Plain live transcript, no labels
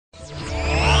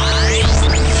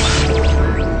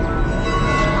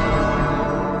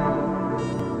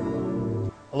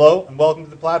welcome to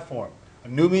the platform, a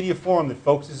new media forum that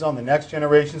focuses on the next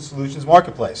generation solutions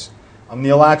marketplace. I'm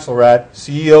Neal Axelrad,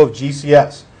 CEO of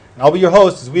GCS, and I'll be your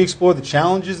host as we explore the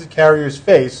challenges that carriers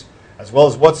face, as well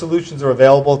as what solutions are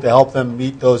available to help them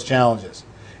meet those challenges.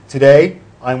 Today,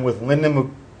 I'm with Linda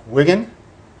McGuigan.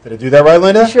 Did I do that right,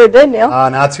 Linda? You sure did, Neal.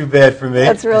 Not too bad for me.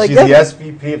 That's really She's good. the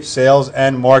SVP of Sales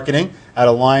and Marketing at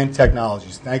Alliant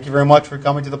Technologies. Thank you very much for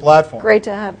coming to the platform. Great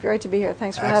to be here.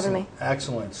 Thanks for having me.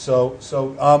 Excellent. So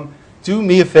do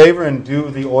me a favor and do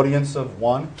the audience of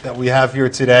one that we have here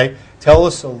today. Tell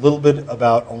us a little bit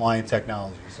about Alliant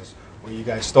Technologies, where you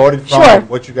guys started from, and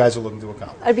what you guys are looking to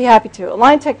accomplish. I'd be happy to.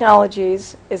 Alliant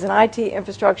Technologies is an IT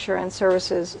infrastructure and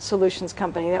services solutions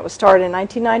company that was started in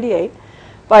 1998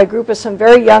 by a group of some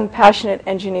very young, passionate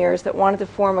engineers that wanted to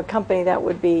form a company that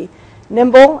would be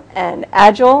nimble and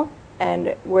agile,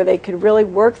 and where they could really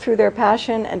work through their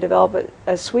passion and develop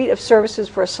a suite of services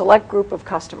for a select group of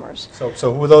customers. So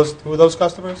who are those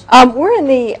customers? We're in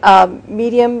the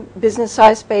medium business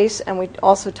size space, and we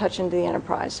also touch into the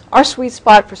enterprise. Our sweet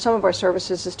spot for some of our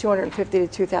services is 250 to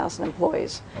 2,000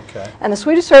 employees. Okay. And the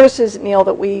suite of services, Neal,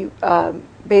 that we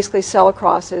basically sell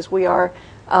across is we are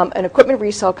an equipment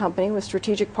resale company with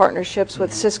strategic partnerships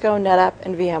with Cisco, NetApp,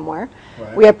 and VMware.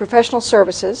 Right. We have professional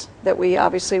services that we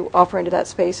obviously offer into that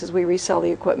space as we resell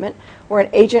the equipment. We're an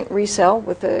agent resale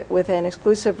with an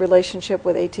exclusive relationship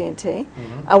with AT&T.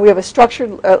 We have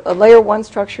a layer one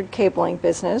structured cabling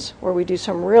business where we do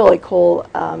some really cool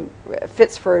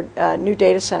fits for new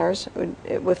data centers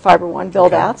with Fiber One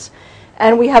build-outs.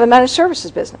 And we have a managed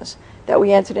services business that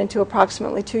we entered into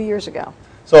approximately 2 years ago.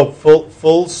 So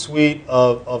full suite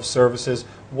of services.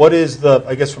 What is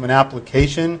I guess from an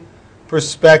application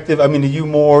perspective, I mean, are you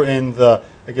more in the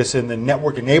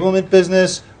network enablement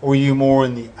business, or are you more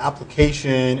in the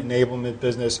application enablement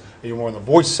business? Are you more on the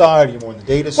voice side? Are you more on the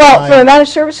data side? Well, from a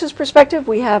managed services perspective,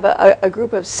 we have a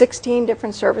group of 16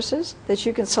 different services that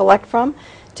you can select from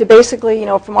to basically,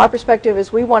 from our perspective,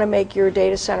 is we want to make your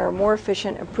data center more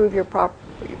efficient, improve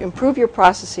your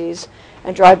processes,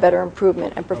 and drive better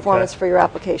improvement and performance for your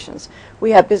applications.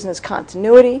 We have business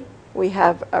continuity. We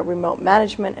have remote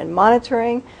management and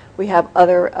monitoring. We have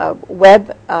other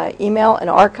web, email, and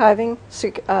archiving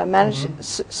managed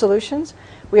solutions.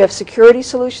 We have security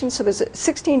solutions. So there's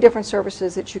 16 different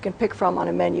services that you can pick from on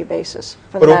a menu basis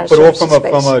from the managed services space.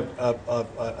 But all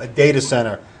from a data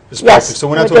center perspective. Yes, so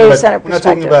we're not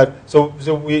talking about. So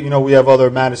we have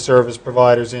other managed service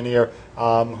providers in here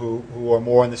who are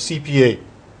more on the CPE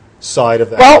side of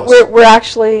that. Well, we're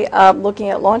actually looking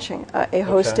at launching a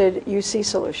hosted UC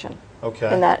solution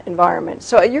in that environment.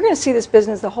 So you're going to see this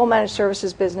business, the whole managed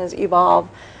services business, evolve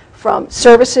from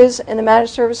services in the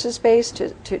managed services space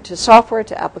to software,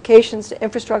 to applications, to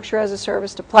infrastructure as a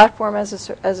service, to platform as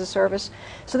a service.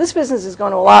 So this business is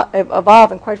going to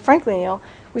evolve, and quite frankly, Neal,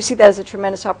 we see that as a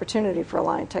tremendous opportunity for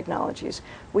Alliant Technologies.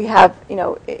 We have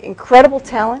incredible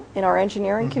talent in our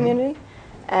engineering community.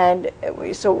 And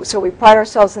so we pride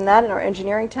ourselves in that, in our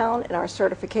engineering talent, in our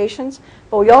certifications.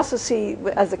 But we also see,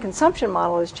 as the consumption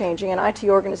model is changing, and IT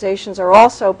organizations are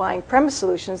also buying premise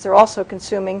solutions, they're also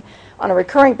consuming on a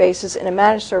recurring basis in a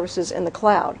managed services in the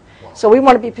cloud. So we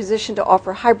want to be positioned to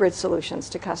offer hybrid solutions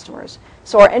to customers.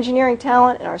 So our engineering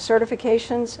talent and our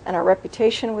certifications and our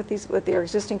reputation with their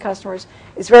existing customers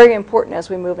is very important as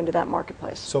we move into that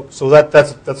marketplace. So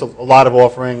that's a lot of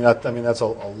offering. That's a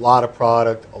lot of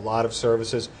product, a lot of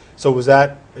services. So is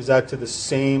that to the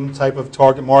same type of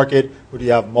target market, or do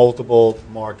you have multiple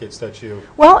markets that you?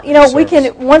 Well, we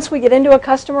can, once we get into a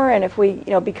customer, and if we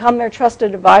become their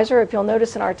trusted advisor. If you'll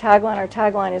notice in our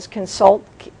tagline is consult,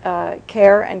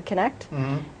 care, and connect.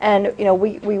 And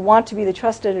we want to be the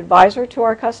trusted advisor to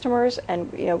our customers,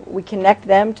 and we connect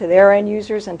them to their end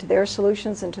users and to their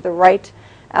solutions and to the right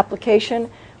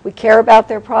application. We care about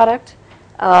their product.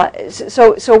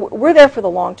 So we're there for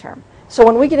the long term. So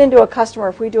when we get into a customer,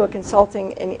 if we do a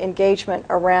consulting engagement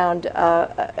around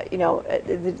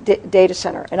the data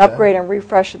center, an upgrade and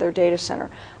refresh of their data center,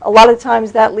 a lot of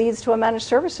times that leads to a managed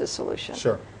services solution.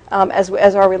 Sure.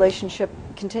 As our relationship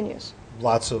continues.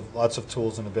 Lots of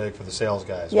tools in the bag for the sales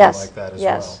guys. Yes. We like that as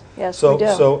well. Yes, we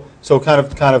do. So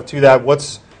kind of to that,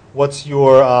 what's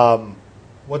your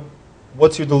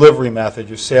delivery method?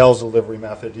 Your sales delivery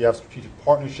method? Do you have strategic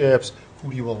partnerships? Who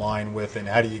do you align with, and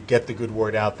how do you get the good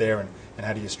word out there, and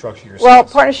how do you structure your sales? Well,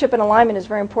 partnership and alignment is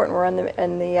very important. We're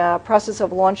in the process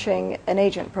of launching an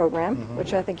agent program,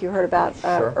 which I think you heard about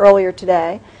earlier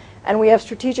today. And we have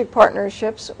strategic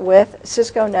partnerships with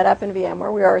Cisco, NetApp, and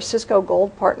VMware. We are a Cisco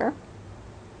Gold partner.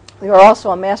 We are also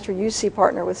a master UC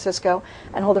partner with Cisco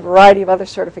and hold a variety of other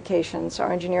certifications.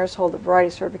 Our engineers hold a variety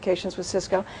of certifications with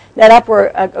Cisco. NetApp,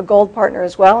 we're a gold partner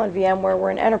as well, and VMware,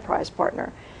 we're an enterprise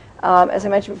partner. As I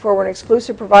mentioned before, we're an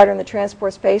exclusive provider in the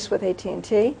transport space with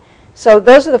AT&T. So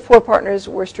those are the 4 partners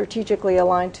we're strategically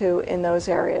aligned to in those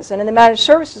areas. And in the managed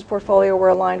services portfolio, we're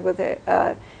aligned with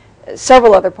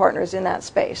several other partners in that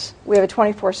space. We have a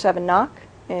 24/7 NOC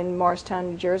in Morristown,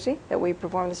 New Jersey, that we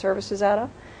perform the services out of.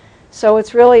 So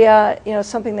it's really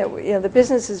something that the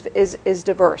business is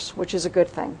diverse, which is a good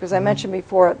thing. Because I mentioned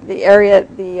before, the area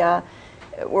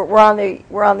we're on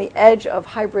the edge of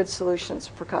hybrid solutions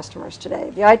for customers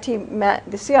today.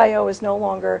 The CIO is no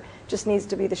longer just needs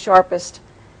to be the sharpest,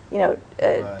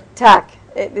 tack.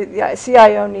 The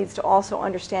CIO needs to also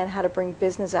understand how to bring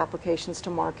business applications to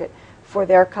market for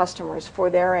their customers, for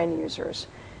their end users.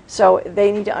 So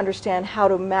they need to understand how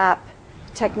to map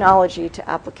technology to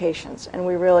applications, and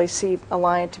we really see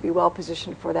Alliant to be well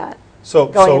positioned for that.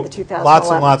 Going into 2011. Lots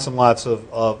and lots and lots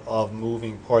of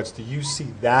moving parts. Do you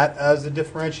see that as the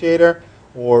differentiator,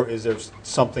 or is there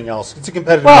something else? It's a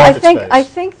competitive market space. I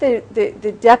think the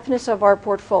depthness of our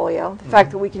portfolio, the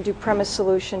fact that we can do premise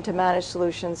solution to managed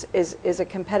solutions, is a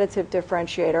competitive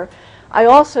differentiator. I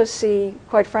also see,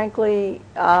 quite frankly,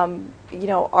 our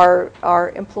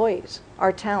employees,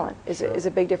 our talent is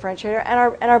a big differentiator,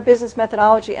 and our business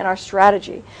methodology and our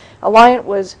strategy. Alliant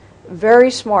was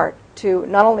very smart to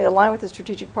not only align with the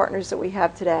strategic partners that we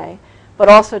have today, but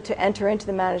also to enter into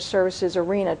the managed services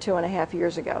arena 2.5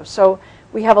 years ago. So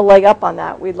we have a leg up on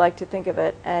that, we'd like to think of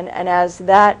it. And as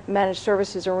that managed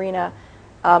services arena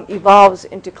evolves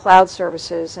into cloud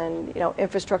services and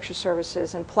infrastructure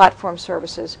services and platform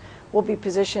services, we'll be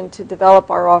positioned to develop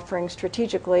our offerings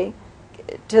strategically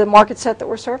to the market set that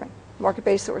we're serving, market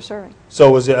base that we're serving.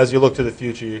 So as you look to the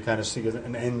future, you kind of see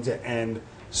an end-to-end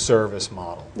service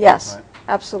model. Yes, right?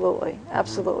 Absolutely,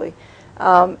 absolutely.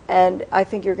 And I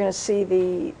think you're going to see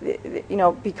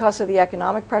because of the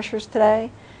economic pressures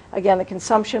today, again, the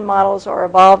consumption models are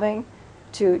evolving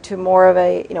to more of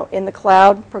a, in the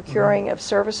cloud procuring of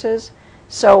services.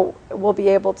 So we'll be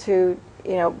able to,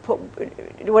 put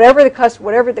whatever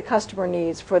the customer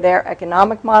needs for their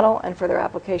economic model and for their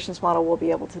applications model, we'll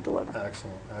be able to deliver.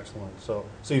 Excellent, excellent. So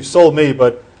you've sold me,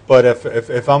 but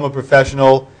if I'm a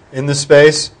professional in this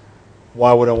space,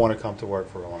 why would I want to come to work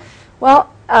for Alliant? Well,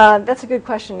 that's a good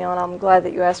question, Neal, and I'm glad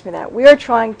that you asked me that. We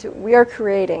are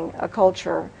creating a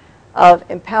culture of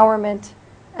empowerment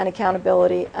and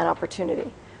accountability and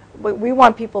opportunity. We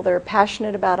want people that are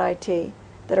passionate about IT,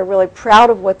 that are really proud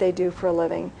of what they do for a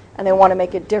living, and they want to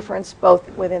make a difference both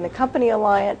within the company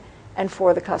Alliant and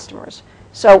for the customers.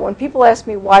 So when people ask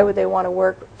me why would they want to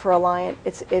work for Alliant,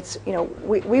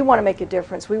 we want to make a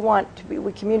difference.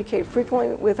 We communicate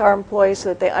frequently with our employees so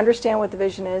that they understand what the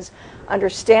vision is,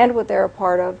 understand what they're a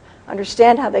part of,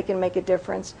 understand how they can make a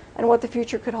difference, and what the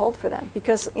future could hold for them.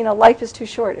 Because life is too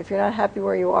short. If you're not happy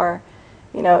where you are,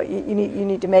 you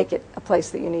need to make it a place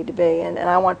that you need to be. And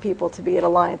I want people to be at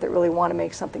Alliant that really want to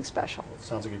make something special. Well, it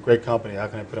sounds like a great company. How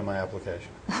can I put in my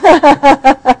application?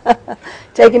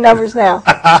 Taking numbers now.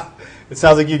 It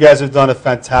sounds like you guys have done a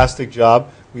fantastic job.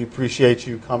 We appreciate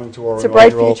you coming to our It's a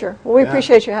bright future. Well, we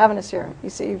appreciate you having us here. You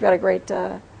see, you've got a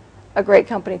great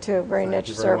company too, very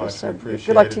niche service. So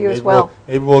good luck to you as well.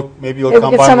 Maybe you'll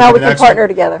come by somehow with we can partner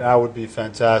together. That would be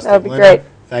fantastic. That would be great.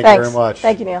 Thank you very much.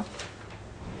 Thank you, Neal.